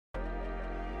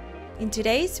In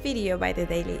today's video by The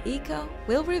Daily Eco,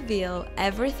 we'll reveal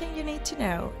everything you need to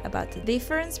know about the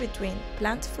difference between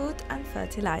plant food and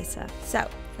fertilizer. So,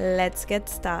 let's get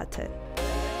started.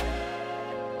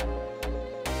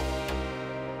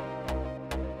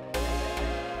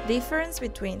 Difference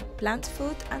between plant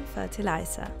food and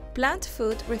fertilizer. Plant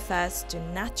food refers to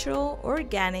natural,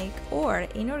 organic, or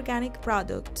inorganic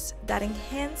products that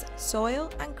enhance soil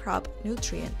and crop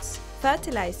nutrients.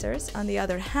 Fertilizers, on the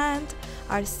other hand,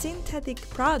 are synthetic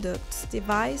products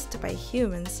devised by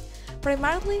humans,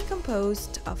 primarily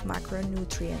composed of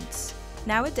macronutrients.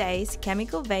 Nowadays,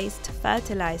 chemical-based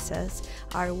fertilizers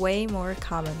are way more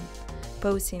common,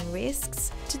 posing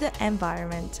risks to the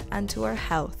environment and to our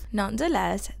health.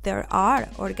 Nonetheless, there are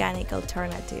organic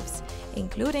alternatives,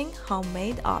 including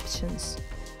homemade options.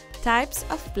 Types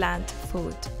of plant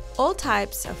food. All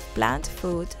types of plant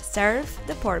food serve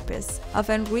the purpose of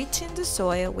enriching the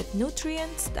soil with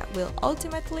nutrients that will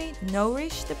ultimately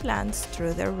nourish the plants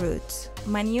through their roots.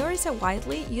 Manure is a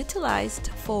widely utilized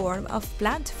form of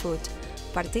plant food,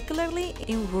 particularly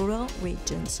in rural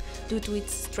regions, due to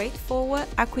its straightforward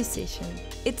acquisition.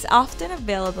 It's often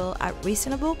available at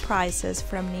reasonable prices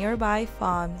from nearby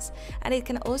farms, and it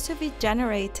can also be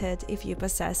generated if you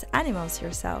possess animals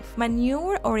yourself.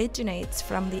 Manure originates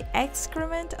from the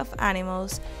excrement of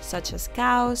animals such as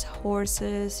cows,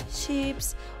 horses, sheep,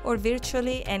 or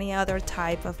virtually any other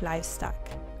type of livestock.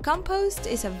 Compost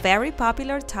is a very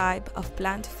popular type of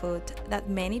plant food that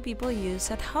many people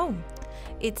use at home.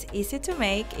 It's easy to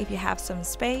make if you have some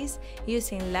space,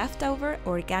 using leftover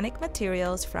organic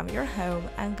materials from your home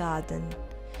and garden.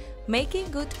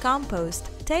 Making good compost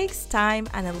takes time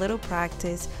and a little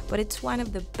practice, but it's one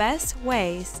of the best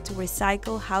ways to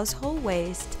recycle household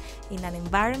waste in an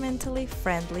environmentally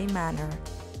friendly manner.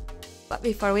 But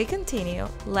before we continue,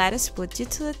 let us put you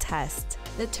to the test.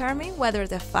 Determine whether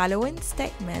the following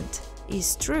statement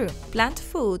is true. Plant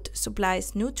food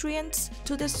supplies nutrients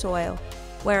to the soil,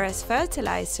 whereas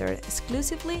fertilizer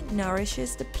exclusively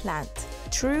nourishes the plant.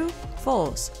 True,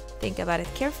 false? Think about it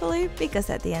carefully, because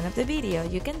at the end of the video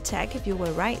you can check if you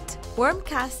were right. Worm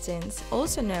castings,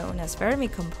 also known as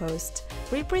vermicompost,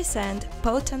 represent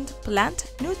potent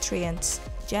plant nutrients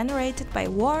generated by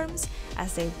worms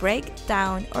as they break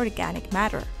down organic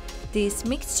matter. This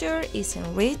mixture is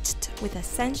enriched with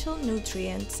essential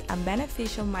nutrients and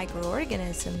beneficial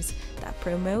microorganisms that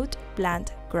promote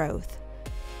plant growth.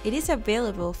 It is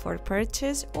available for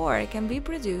purchase or can be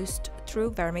produced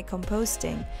through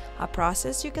vermicomposting, a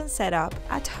process you can set up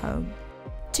at home.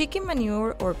 Chicken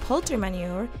manure or poultry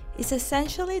manure is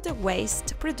essentially the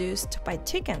waste produced by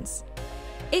chickens.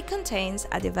 It contains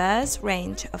a diverse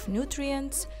range of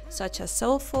nutrients such as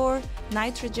sulfur,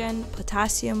 nitrogen,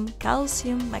 potassium,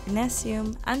 calcium,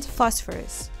 magnesium, and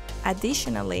phosphorus.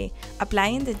 Additionally,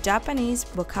 applying the Japanese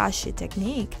bokashi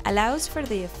technique allows for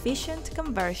the efficient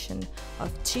conversion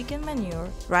of chicken manure,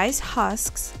 rice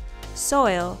husks,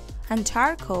 soil, and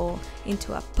charcoal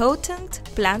into a potent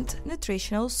plant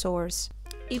nutritional source.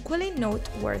 Equally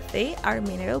noteworthy are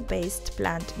mineral-based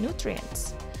plant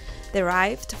nutrients,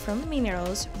 derived from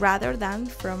minerals rather than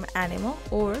from animal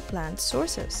or plant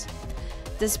sources.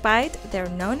 Despite their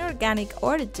non-organic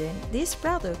origin, these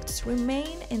products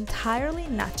remain entirely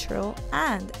natural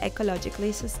and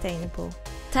ecologically sustainable.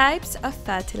 Types of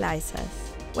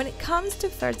fertilizers. When it comes to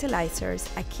fertilizers,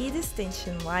 a key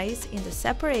distinction lies in the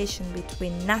separation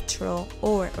between natural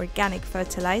or organic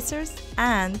fertilizers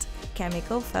and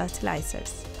chemical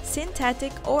fertilizers.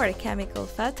 Synthetic or chemical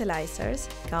fertilizers,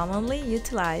 commonly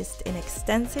utilized in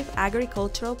extensive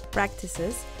agricultural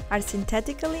practices, are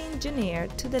synthetically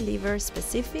engineered to deliver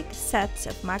specific sets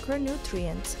of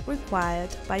macronutrients required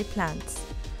by plants.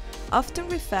 Often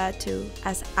referred to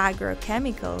as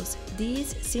agrochemicals,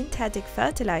 these synthetic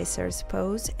fertilizers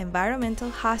pose environmental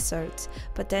hazards,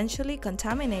 potentially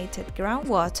contaminated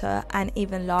groundwater and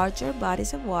even larger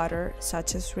bodies of water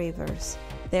such as rivers,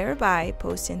 thereby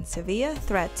posing severe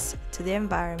threats to the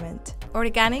environment.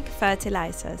 Organic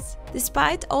fertilizers.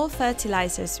 Despite all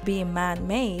fertilizers being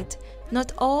man-made,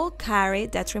 not all carry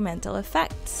detrimental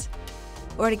effects.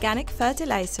 Organic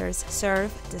fertilizers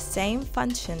serve the same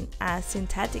function as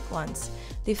synthetic ones,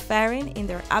 differing in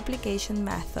their application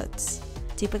methods,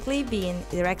 typically being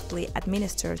directly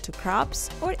administered to crops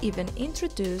or even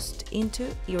introduced into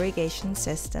irrigation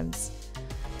systems.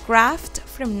 Crafted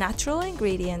from natural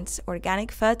ingredients,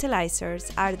 organic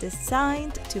fertilizers are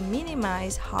designed to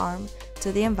minimize harm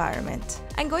to the environment.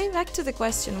 And going back to the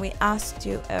question we asked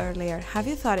you earlier, have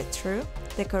you thought it through?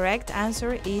 The correct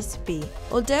answer is B.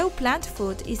 Although plant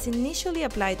food is initially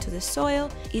applied to the soil,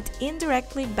 it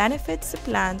indirectly benefits the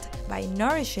plant by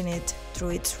nourishing it through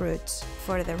its roots.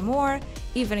 Furthermore,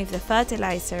 even if the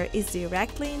fertilizer is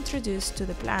directly introduced to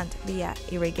the plant via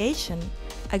irrigation,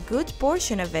 a good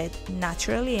portion of it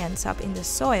naturally ends up in the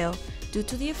soil due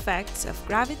to the effects of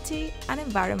gravity and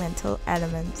environmental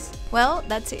elements. Well,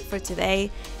 that's it for today.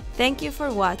 Thank you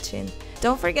for watching.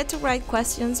 Don't forget to write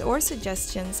questions or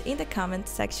suggestions in the comment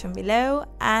section below,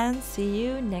 and see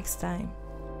you next time.